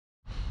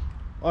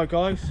Alright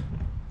guys,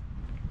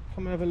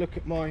 come and have a look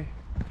at my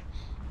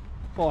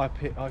fire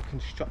pit I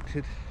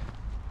constructed.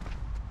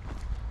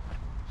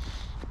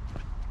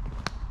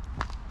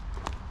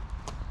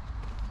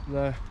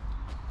 There.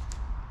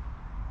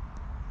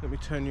 Let me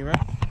turn you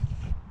around.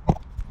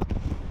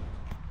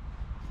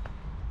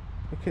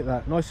 Look at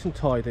that, nice and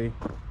tidy.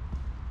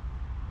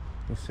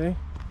 You see?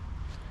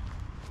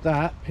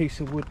 That piece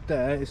of wood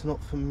there is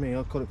not from me,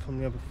 I got it from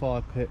the other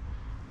fire pit.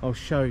 I'll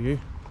show you.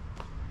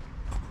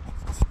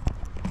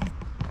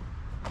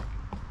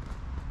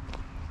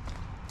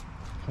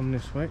 Come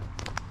this way.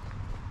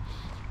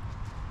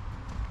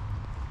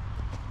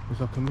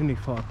 There's like a mini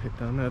fire pit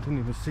down there, I didn't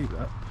even see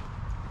that.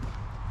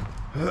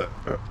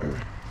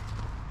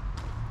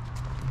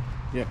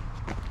 Yeah.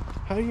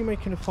 How are you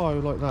making a fire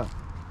like that?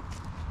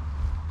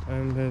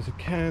 And there's a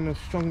can of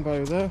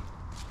Strongbow there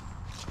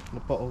and a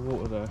bottle of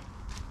water there.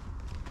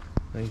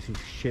 Lazy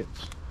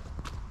shits.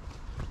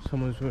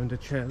 Someone's ruined a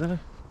chair there.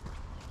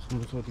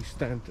 Someone's already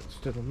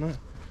stood on that.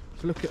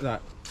 So look at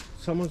that.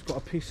 Someone's got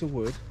a piece of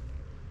wood.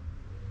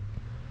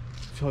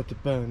 Tried to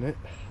burn it.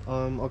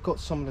 I got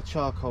some of the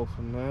charcoal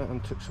from there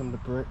and took some of the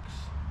bricks.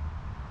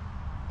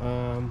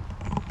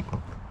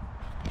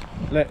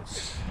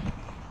 Let's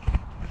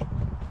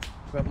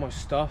grab my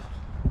stuff.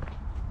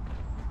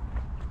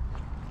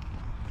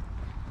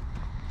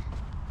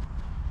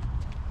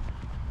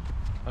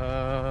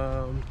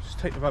 Just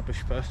take the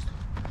rubbish first.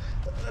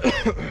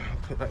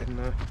 Put that in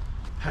the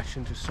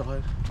passenger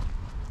side,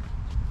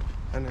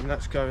 and then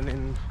that's going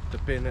in the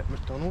bin at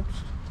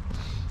McDonald's.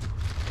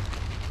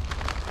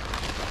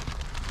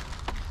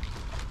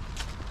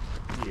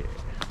 Yeah.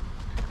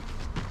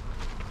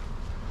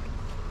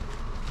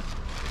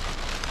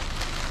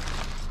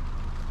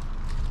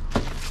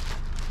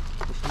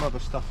 There's some other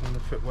stuff in the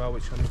footwell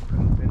which I need to put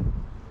in the bin,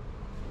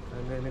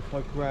 and then if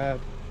I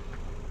grab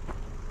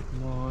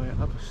my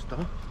other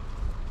stuff,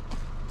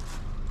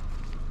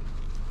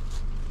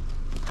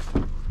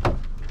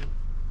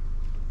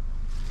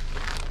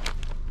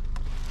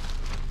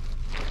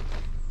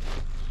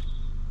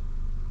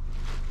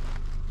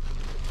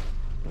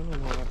 I don't know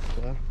why that's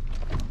there.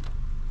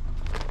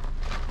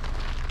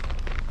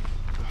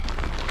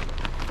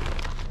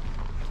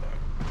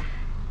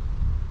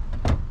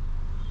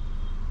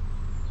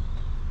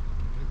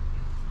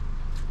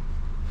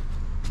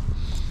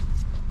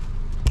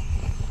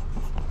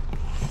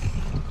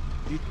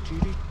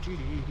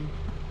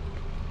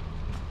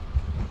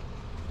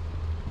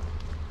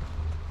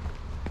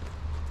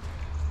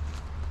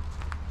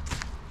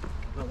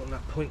 I don't want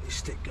that pointy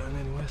stick going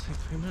anywhere, thank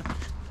you very much.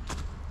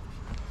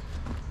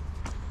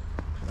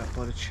 Put that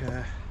by the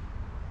chair.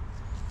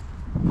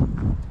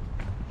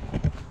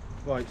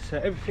 Right, so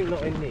everything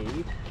that I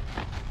need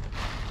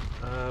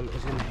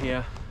is in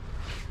here.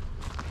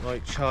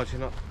 Like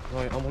charging up,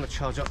 right, I want to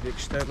charge up the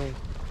external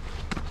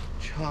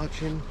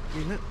charging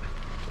unit.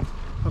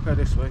 I'll go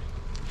this way.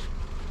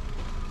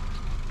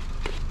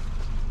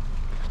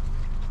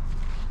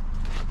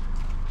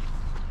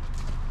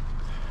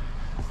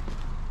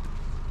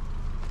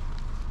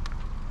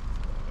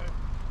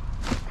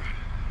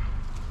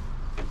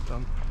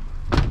 Done.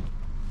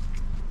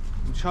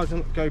 I'm charging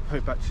up the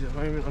GoPro batteries at the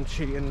moment. I'm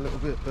cheating a little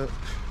bit, but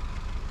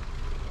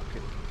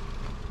okay.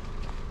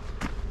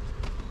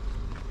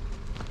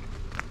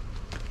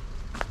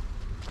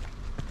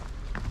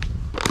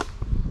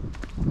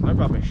 No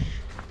rubbish.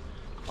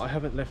 I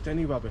haven't left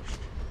any rubbish.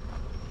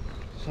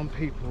 Some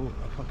people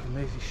are fucking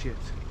lazy shit.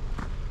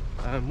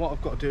 What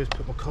I've got to do is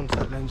put my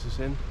contact lenses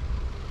in,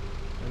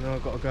 and then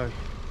I've got to go.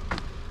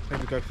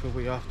 Maybe go for a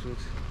wee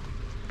afterwards.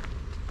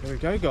 There we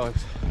go,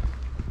 guys.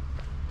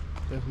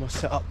 There's my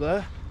setup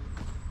there.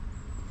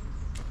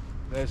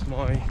 There's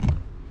my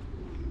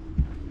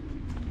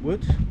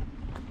wood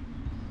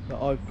that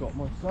I've got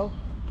myself.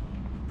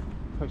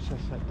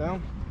 Process that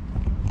down.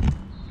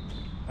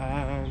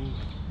 And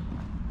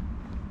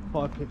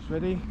fire pit's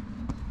ready.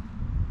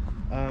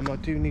 I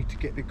do need to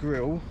get the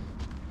grill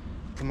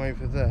from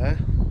over there.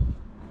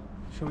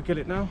 Shall we get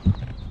it now?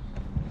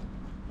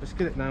 Let's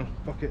get it now.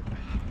 Fuck it.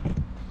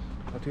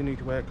 I do need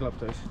to wear a glove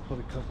though, it's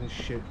probably covering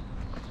shit.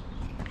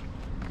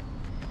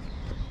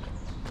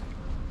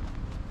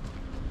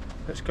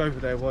 Let's go over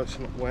there while it's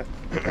not wet.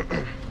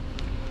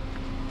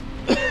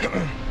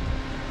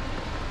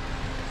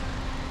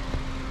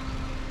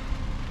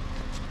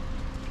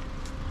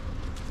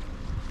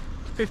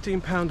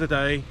 £15 a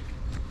day.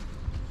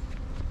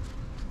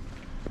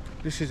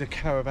 This is a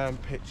caravan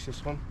pitch,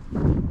 this one.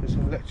 There's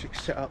some electric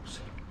setups.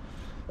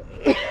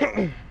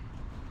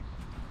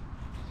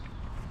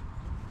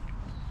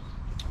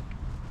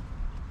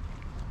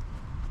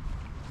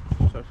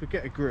 So if we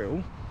get a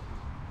grill,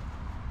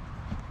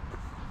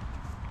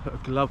 put a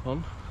glove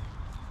on.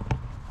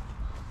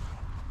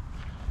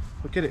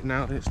 We'll get it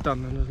now that it's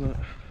done then, isn't it?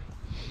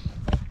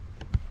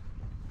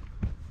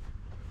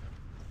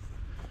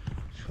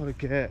 Try to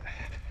get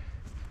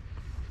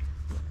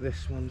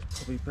this one's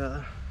probably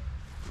better.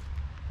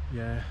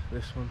 Yeah,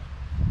 this one.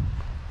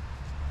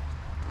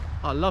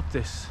 I love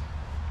this.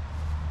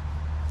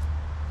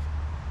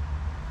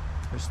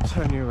 Let's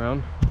turn you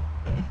around.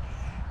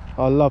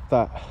 I love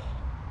that.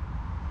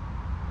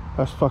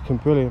 That's fucking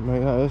brilliant, mate,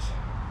 that is.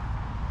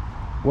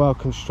 Well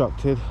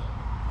constructed,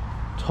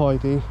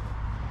 tidy.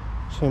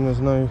 Shame there's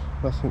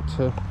nothing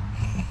to...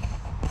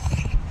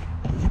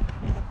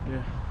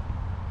 Yeah,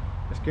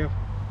 let's go.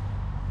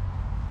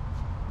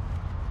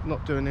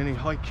 Not doing any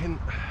hiking.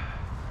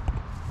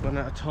 Run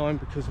out of time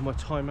because of my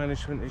time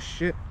management is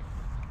shit.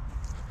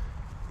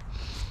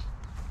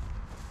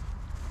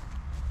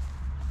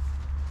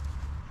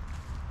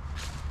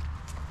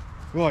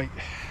 Right.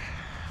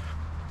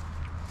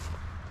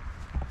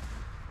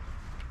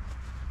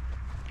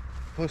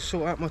 I'll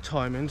sort out my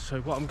timing, so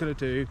what I'm going to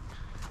do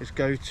is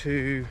go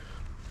to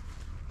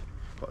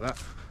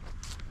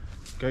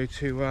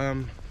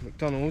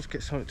McDonald's,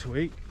 get something to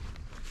eat,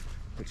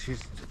 which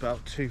is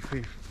about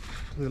 £2,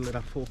 a little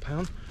over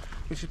 £4,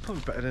 which is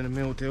probably better than a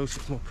meal deal, so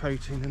it's more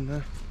protein in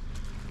there,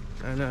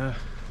 and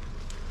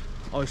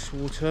ice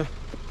water.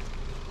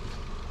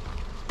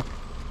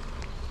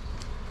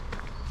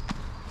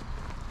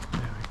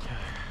 There we go.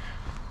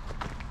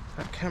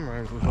 That camera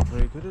angle's not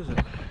very good, is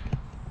it?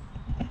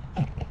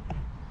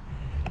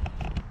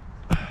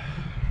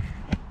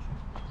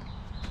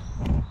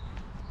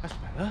 That's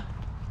better.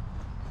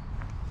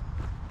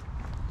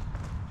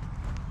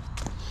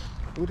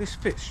 Will this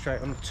fit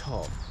straight on the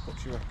top? What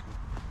do you reckon?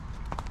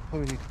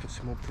 Probably need to put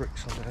some more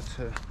bricks on there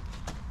too.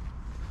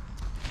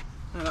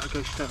 No, that'll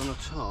go straight on the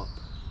top.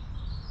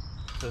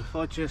 So if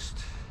I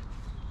just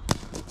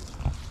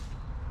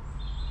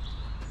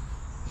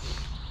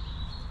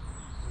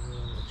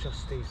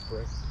adjust these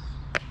bricks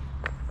a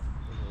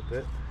little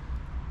bit.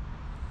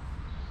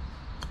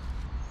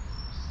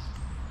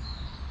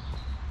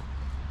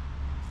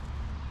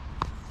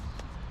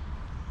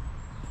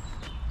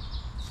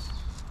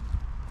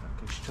 That'll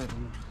go straight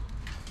on.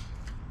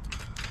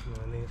 I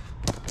need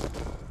to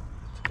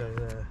go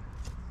there.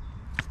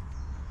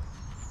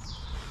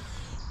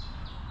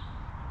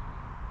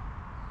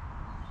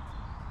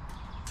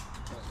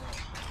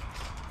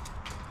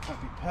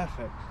 That'd be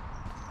perfect.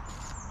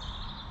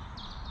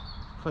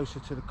 Closer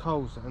to the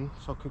coals then,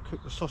 so I can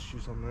cook the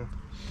sausages on there.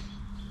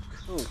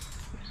 Cool.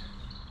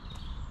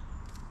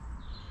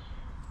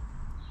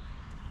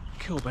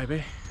 Cool,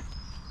 baby.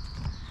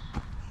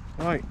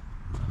 Right.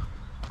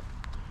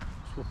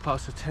 So we'll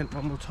pass the tent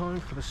one more time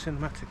for the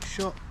cinematic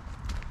shot.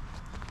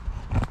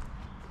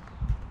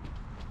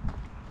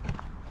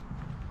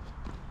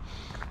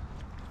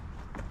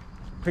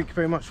 Thank you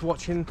very much for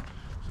watching. So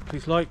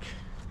please like,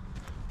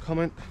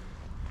 comment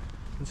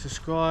and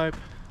subscribe.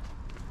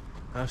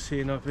 I'll see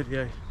you in another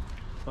video.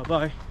 Bye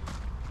bye.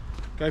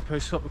 GoPro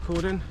stop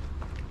recording.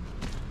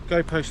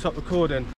 GoPro stop recording.